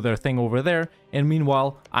them do their thing over there. And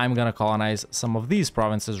meanwhile, I'm going to colonize some of these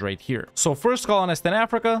provinces right here. So first colonist in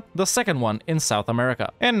Africa, the second one in South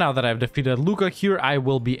America. And now that I've defeated Lucca here, I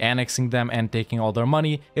will be annexing them and taking all their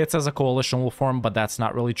money. It says a coalition will form, but that's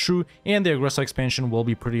not really true. And the aggressive expansion will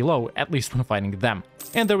be pretty low, at least when fighting them.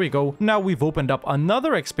 And there we go. Now we've opened up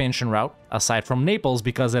another expansion route, aside from Naples,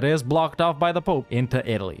 because it is blocked off by the Pope, into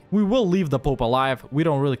Italy. We will leave the Pope alive. We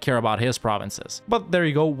don't really care about his provinces. But there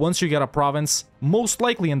you go. Once you get a province, most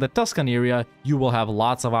likely in the Tuscan area, you will have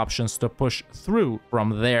lots of options to push through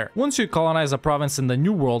from there. Once you colonize a province in the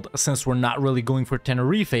New World, since we're not really going for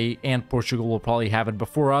Tenerife and Portugal will probably have it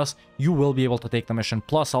before us, you will be able to take the mission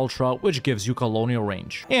plus ultra, which gives you colonial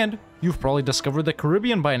range. And you've probably discovered the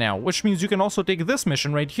Caribbean by now, which means you can also take this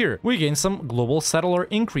mission right here. We gain some global settler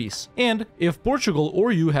increase. And if Portugal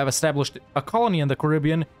or you have established a colony in the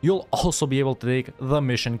Caribbean, you'll also be able to take the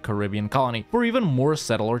mission Caribbean colony for even more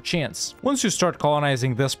settler chance. Once you start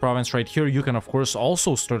colonizing this province right here, you can of course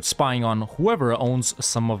also start spying on whoever owns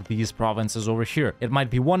some of these provinces over here. It might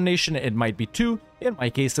be one nation, it might be 2. In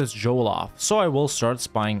my case, it's Jolof, so I will start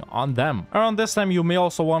spying on them. Around this time, you may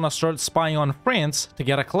also want to start spying on France to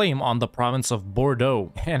get a claim on the province of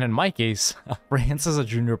Bordeaux. And in my case, France is a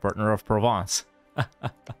junior partner of Provence.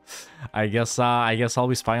 I guess I'll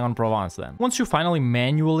be spying on Provence then. Once you finally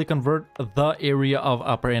manually convert the area of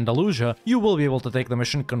Upper Andalusia, you will be able to take the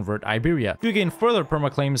mission Convert Iberia. You gain further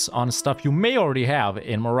permaclaims on stuff you may already have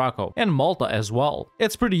in Morocco and Malta as well.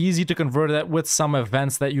 It's pretty easy to convert that with some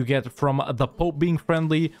events that you get from the Pope being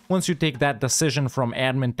friendly once you take that decision from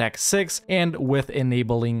Admin Tech 6 and with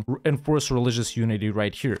enabling enforced religious unity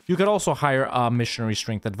right here. You could also hire a missionary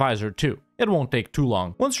strength advisor too. It won't take too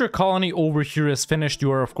long. Once your colony over here is finished,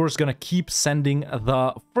 you are of course gonna keep sending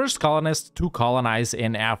the first colonists to colonize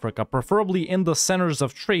in Africa, preferably in the centers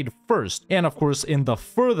of trade first, and of course in the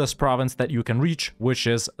furthest province that you can reach, which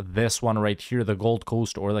is this one right here, the Gold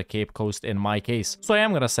Coast or the Cape Coast in my case. So I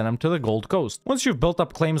am gonna send them to the Gold Coast. Once you've built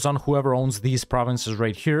up claims on whoever owns these provinces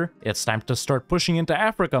right here, it's time to start pushing into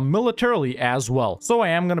Africa militarily as well. So I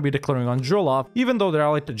am gonna be declaring on Jollof. Even though they're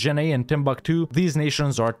allied to Jenne and Timbuktu, these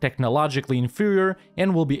nations are technologically inferior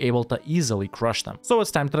and will be able to easily crush them. So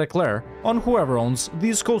it's time to declare on whoever owns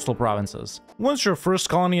these coastal provinces. Once your first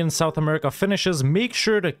colony in South America finishes, make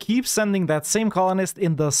sure to keep sending that same colonist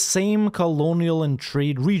in the same colonial and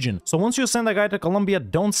trade region. So once you send a guy to Colombia,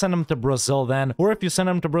 don't send him to Brazil then, or if you send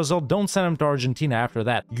him to Brazil, don't send him to Argentina after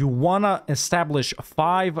that. You wanna establish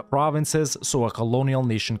 5 provinces so a colonial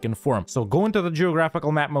nation can form. So go into the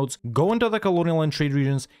geographical map modes, go into the colonial and trade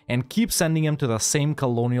regions, and keep sending him to the same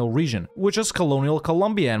colonial region, which is colonial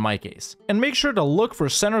Colombia in my case. And make sure to look for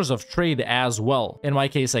centers of trade as well. In my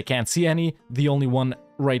case, I can't see any. The only one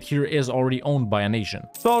right here is already owned by a nation.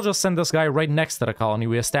 So I'll just send this guy right next to the colony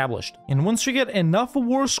we established. And once you get enough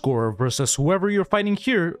war score versus whoever you're fighting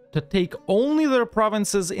here to take only their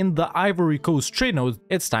provinces in the Ivory Coast trade node,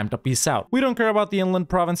 it's time to peace out. We don't care about the inland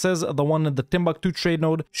provinces, the one in the Timbuktu trade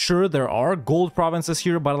node. Sure, there are gold provinces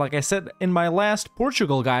here, but like I said in my last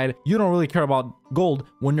Portugal guide, you don't really care about gold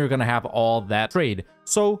when you're gonna have all that trade.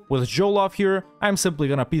 So with Jollof here, I'm simply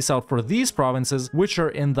gonna peace out for these provinces which are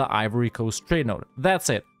in the Ivory Coast trade node. That's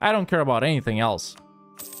it. I don't care about anything else.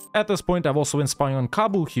 At this point, I've also been spying on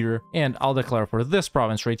Kabu here, and I'll declare for this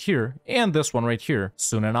province right here, and this one right here,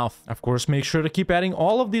 soon enough. Of course, make sure to keep adding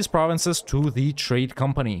all of these provinces to the trade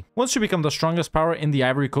company. Once you become the strongest power in the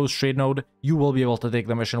Ivory Coast trade node, you will be able to take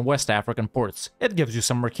the mission West African ports. It gives you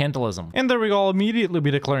some mercantilism. And there we go, I'll immediately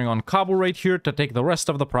be declaring on Kabu right here to take the rest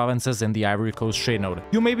of the provinces in the Ivory Coast trade node.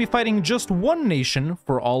 You may be fighting just one nation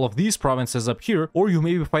for all of these provinces up here, or you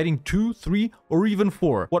may be fighting 2, 3, or even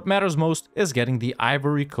 4. What matters most is getting the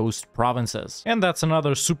Ivory Coast provinces. And that's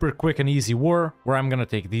another super quick and easy war where I'm gonna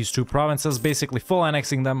take these 2 provinces, basically full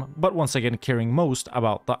annexing them, but once again caring most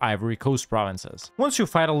about the Ivory Coast provinces. Once you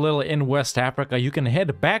fight a little in West Africa, you can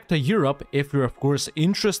head back to Europe if you're of course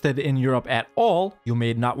interested in Europe at all. You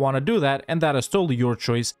may not want to do that, and that is totally your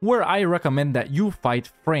choice, where I recommend that you fight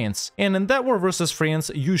France. And in that war versus France,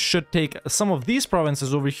 you should take some of these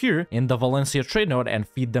provinces over here in the Valencia trade node and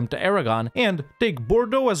feed them to Aragon, and take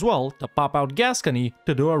Bordeaux as well to pop out Gascony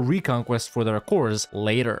to do a reconquest for their cores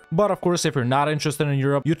later. But of course, if you're not interested in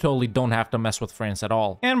Europe, you totally don't have to mess with France at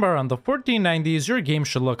all. And by around the 1490s, your game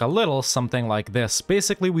should look a little something like this.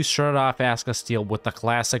 Basically, we started off as Castile with the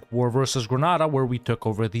classic war versus Granada, where we took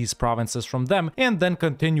over these provinces from them, and then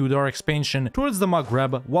continued our expansion towards the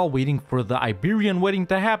Maghreb while waiting for the Iberian wedding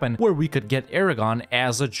to happen, where we could get Aragon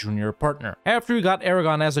as a junior partner. After you got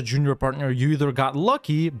Aragon as a junior partner, you either got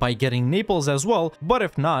lucky by getting Naples as well, but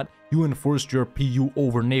if not, you enforced your PU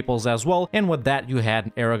over Naples as well, and with that you had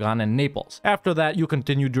Aragon and Naples. After that, you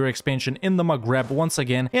continued your expansion in the Maghreb once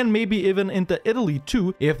again, and maybe even into Italy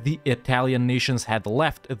too, if the Italian nations had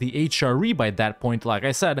left the HRE by that point. Like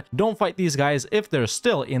I said, don't fight these guys if they're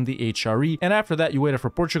still in the HRE, and after that you waited for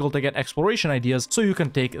Portugal to get exploration ideas so you can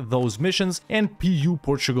take those missions and PU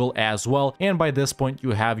Portugal as well, and by this point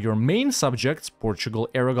you have your main subjects, Portugal,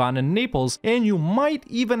 Aragon, and Naples, and you might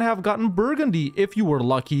even have gotten Burgundy if you were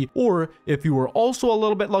lucky, or if you were also a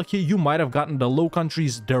little bit lucky, you might have gotten the Low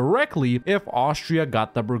Countries directly if Austria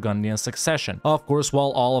got the Burgundian succession. Of course,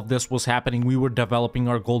 while all of this was happening, we were developing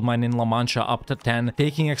our gold mine in La Mancha up to 10,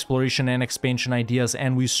 taking exploration and expansion ideas,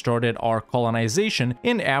 and we started our colonization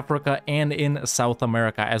in Africa and in South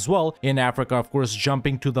America as well. In Africa, of course,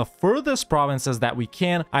 jumping to the furthest provinces that we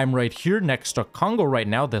can. I'm right here next to Congo right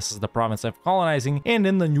now. This is the province I'm colonizing, and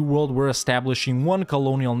in the New World, we're establishing one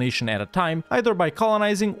colonial nation at a time, either by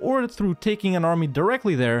colonizing or through taking an army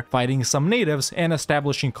directly there, fighting some natives, and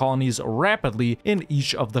establishing colonies rapidly in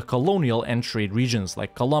each of the colonial and trade regions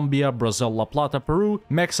like Colombia, Brazil, La Plata, Peru,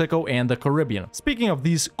 Mexico, and the Caribbean. Speaking of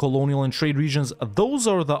these colonial and trade regions, those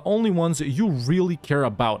are the only ones you really care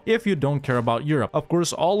about if you don't care about Europe. Of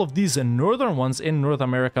course, all of these northern ones in North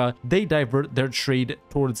America, they divert their trade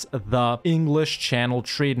towards the English Channel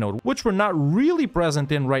trade node, which we're not really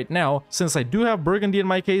present in right now, since I do have Burgundy in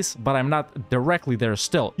my case, but I'm not directly there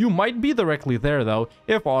still. You might be directly there though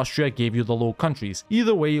if Austria gave you the Low Countries.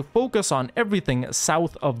 Either way, focus on everything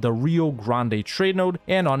south of the Rio Grande trade node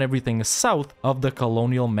and on everything south of the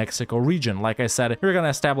colonial Mexico region. Like I said, you're going to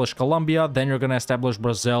establish Colombia, then you're going to establish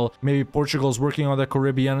Brazil. Maybe Portugal's working on the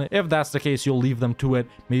Caribbean. If that's the case, you'll leave them to it.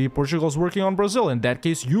 Maybe Portugal's working on Brazil. In that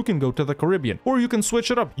case, you can go to the Caribbean. Or you can switch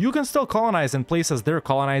it up. You can still colonize in places they're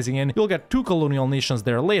colonizing in. You'll get 2 colonial nations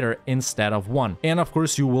there later instead of 1. And of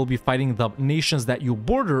course, you will be fighting the nations that you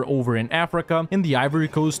border over in Africa, in the Ivory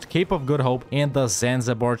Coast, Cape of Good Hope, and the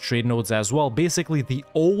Zanzibar trade nodes as well. Basically, the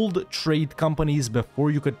old trade companies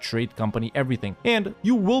before you could trade company everything. And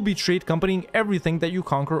you will be trade companying everything that you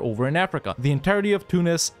conquer over in Africa. The entirety of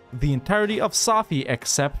Tunis, the entirety of Safi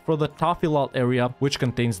except for the Tafilalt area, which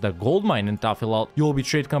contains the gold mine in Tafilalt. You will be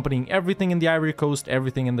trade companying everything in the Ivory Coast,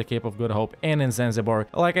 everything in the Cape of Good Hope, and in Zanzibar.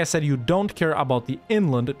 Like I said, you don't care about the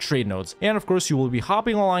inland trade nodes. And of course, you will be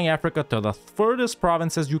hopping along Africa to the furthest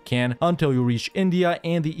provinces you can until you reach India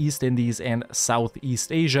and the East Indies and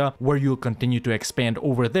Southeast Asia, where you'll continue to expand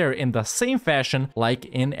over there in the same fashion like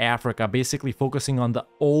in Africa, basically focusing on the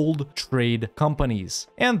old trade companies.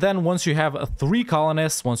 And then once you have 3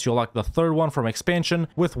 colonists, once you unlock the 3rd one from expansion,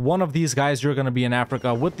 with one of these guys you're going to be in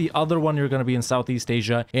Africa, with the other one you're going to be in Southeast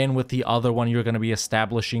Asia, and with the other one you're going to be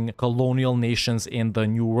establishing colonial nations in the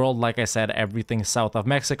New World. Like I said, everything south of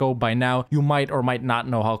Mexico. By now, you might or might not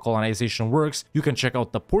know how colonization works. You can check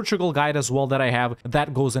out the Portugal guide as well that I have.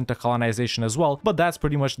 That goes into colonization as well, but that's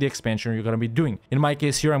pretty much the expansion you're going to be doing. In my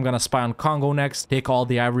case here, I'm going to spy on Congo next, take all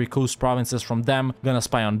the Ivory Coast provinces from them, going to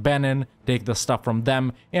spy on Benin, take the stuff from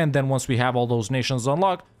them, and then once we have all those nations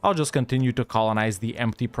unlocked, I'll just continue to colonize the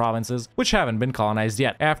empty provinces which haven't been colonized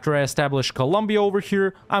yet. After I establish Colombia over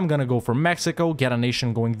here, I'm gonna go for Mexico, get a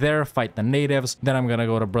nation going there, fight the natives, then I'm gonna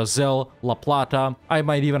go to Brazil, La Plata. I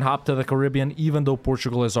might even hop to the Caribbean, even though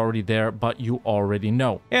Portugal is already there, but you already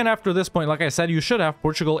know. And after this point, like I said, you should have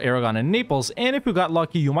Portugal, Aragon, and Naples, and if you got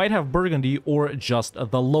lucky, you might have Burgundy or just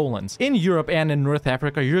the lowlands. In Europe and in North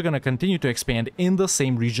Africa, you're gonna continue to expand in the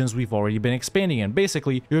same regions we've already been expanding in.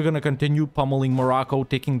 Basically, you're gonna continue pummeling Morocco,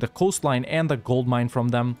 taking the coastline and the gold mine from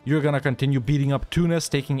them. You're gonna continue beating up Tunis,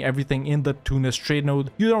 taking everything in the Tunis trade node.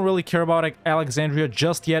 You don't really care about Alexandria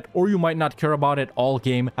just yet, or you might not care about it all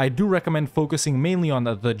game. I do recommend focusing mainly on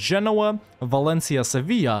the Genoa, Valencia,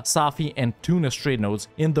 Sevilla, Safi, and Tunis trade nodes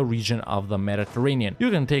in the region of the Mediterranean. You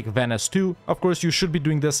can take Venice too. Of course, you should be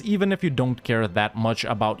doing this even if you don't care that much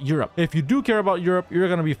about Europe. If you do care about Europe, you're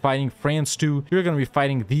gonna be fighting France too. You're gonna be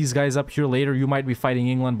fighting these guys up here later. You might be fighting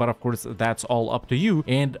England, but of course, that's all up to you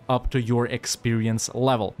and up to your experience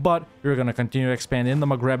level. But you're gonna continue to expand in the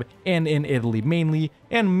Maghreb and in Italy mainly,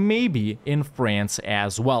 and maybe in France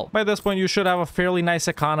as well. By this point, you should have a fairly nice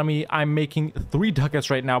economy. I'm making 3 ducats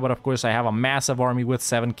right now, but of course, I have a massive army with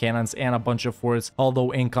 7 cannons and a bunch of forts,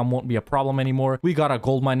 although income won't be a problem anymore. We got a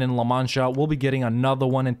gold mine in La Mancha. We'll be getting another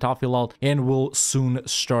one in Tafilalt, and we'll soon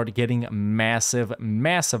start getting massive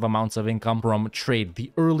amounts of income from trade.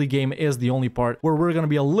 The early game is the only part where we're gonna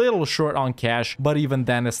be a little short on cash, but even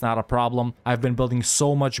then, it's not a problem. I've been building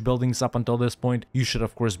so much buildings up until this point. You should,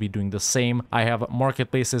 of course, be doing the same. I have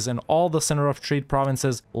marketplaces in all the center of trade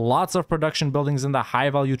provinces, lots of production buildings in the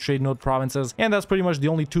high-value trade node provinces, and that's pretty much the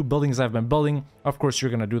only 2 buildings I've been building. Of course,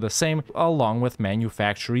 you're gonna do the same along with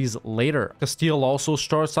manufactories later. Castile also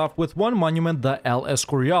starts off with one monument, the El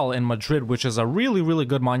Escorial in Madrid, which is a really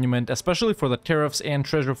good monument, especially for the tariffs and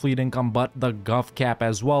treasure fleet income, but the gov cap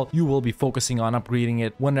as well. You will be focusing on upgrading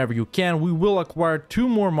it whenever you can. We will acquire 2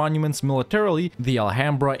 more monuments militarily, the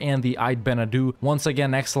Alhambra and the Eid Benadu. Once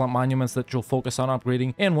again, excellent monuments that you'll focus on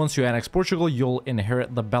upgrading. And once you annex Portugal, you'll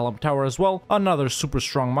inherit the Belém Tower as well, another super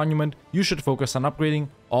strong monument. You should focus on upgrading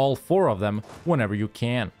all 4 of them whenever you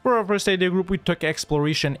can. For our first idea group, we took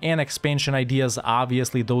exploration and expansion ideas.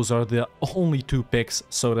 Obviously, those are the only 2 picks,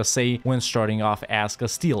 so to say, when starting off as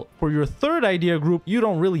Castile. For your third idea group, you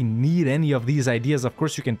don't really need any of these ideas. Of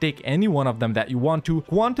course, you can take any one of them that you want to.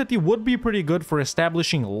 Quantity would be pretty good for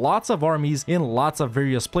establishing lots of armies in lots of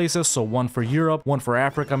various places. So 1 for Europe, 1 for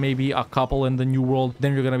Africa, maybe a couple in the New World.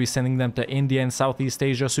 Then you're going to be sending them to India and Southeast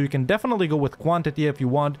Asia. So you can definitely go with quantity if you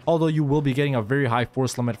want, although you will be getting a very high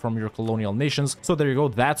force limit from your colonial nations. So there you go.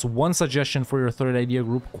 That's one suggestion for your third idea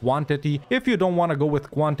group, quantity. If you don't want to go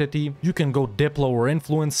with quantity, you can go Diplo or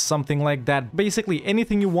influence, something like that. Basically,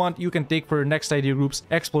 anything you want, you can take for your next idea groups.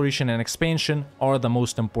 Exploration and expansion are the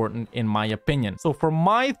most important in my opinion. So for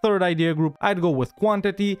my third idea group, I'd go with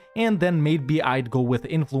quantity, and then maybe I'd go with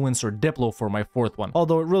influence or Diplo for my fourth one.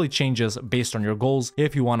 Although it really changes based on your goals.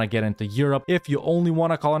 If you want to get into Europe, if you only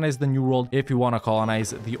want to colonize the New World, if you want to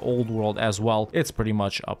colonize the Old World as well, it's pretty much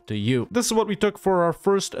much up to you. This is what we took for our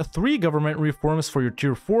first 3 government reforms. For your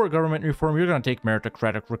tier 4 government reform, you're going to take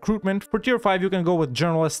meritocratic recruitment. For tier 5, you can go with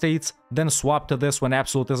general estates, then swap to this when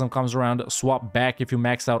absolutism comes around, swap back if you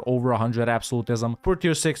max out over 100 absolutism. For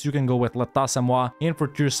tier 6, you can go with l'état c'est moi, and for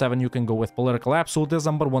tier 7, you can go with political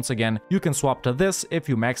absolutism, but once again, you can swap to this if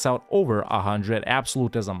you max out over 100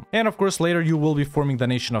 absolutism. And of course, later you will be forming the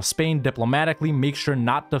nation of Spain diplomatically. Make sure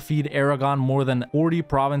not to feed Aragon more than 40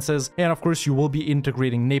 provinces, and of course, you will be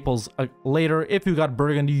integrating Naples later. If you got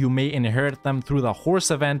Burgundy, you may inherit them through the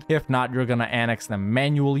horse event. If not, you're gonna annex them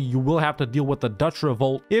manually. You will have to deal with the Dutch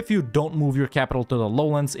revolt if you don't move your capital to the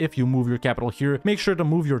lowlands. If you move your capital here, make sure to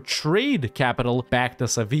move your trade capital back to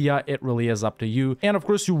Sevilla. It really is up to you. And of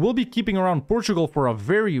course, you will be keeping around Portugal for a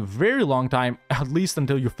very, very long time, at least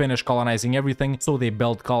until you finish colonizing everything, so they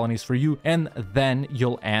build colonies for you, and then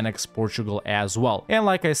you'll annex Portugal as well. And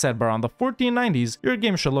like I said, by around the 1490s, your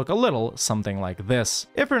game should look a little something like this.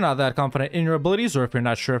 If you're not that confident in your abilities, or if you're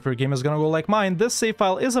not sure if your game is gonna go like mine, this save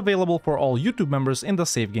file is available for all YouTube members in the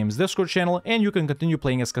Save Games Discord channel, and you can continue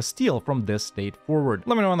playing as Castile from this date forward.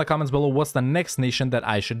 Let me know in the comments below what's the next nation that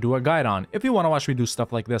I should do a guide on. If you want to watch me do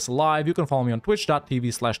stuff like this live, you can follow me on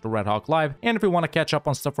twitch.tv/TheRedHawkLive, and if you want to catch up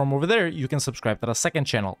on stuff from over there, you can subscribe to the second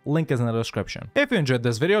channel. Link is in the description. If you enjoyed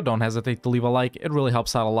this video, don't hesitate to leave a like. It really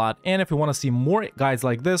helps out a lot. And if you want to see more guides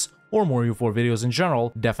like this, or more EU4 videos in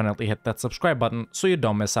general, definitely hit that subscribe button so you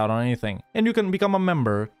don't miss out on anything. And you can become a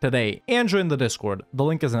member today and join the Discord. The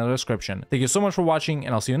link is in the description. Thank you so much for watching,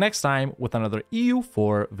 and I'll see you next time with another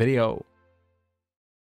EU4 video.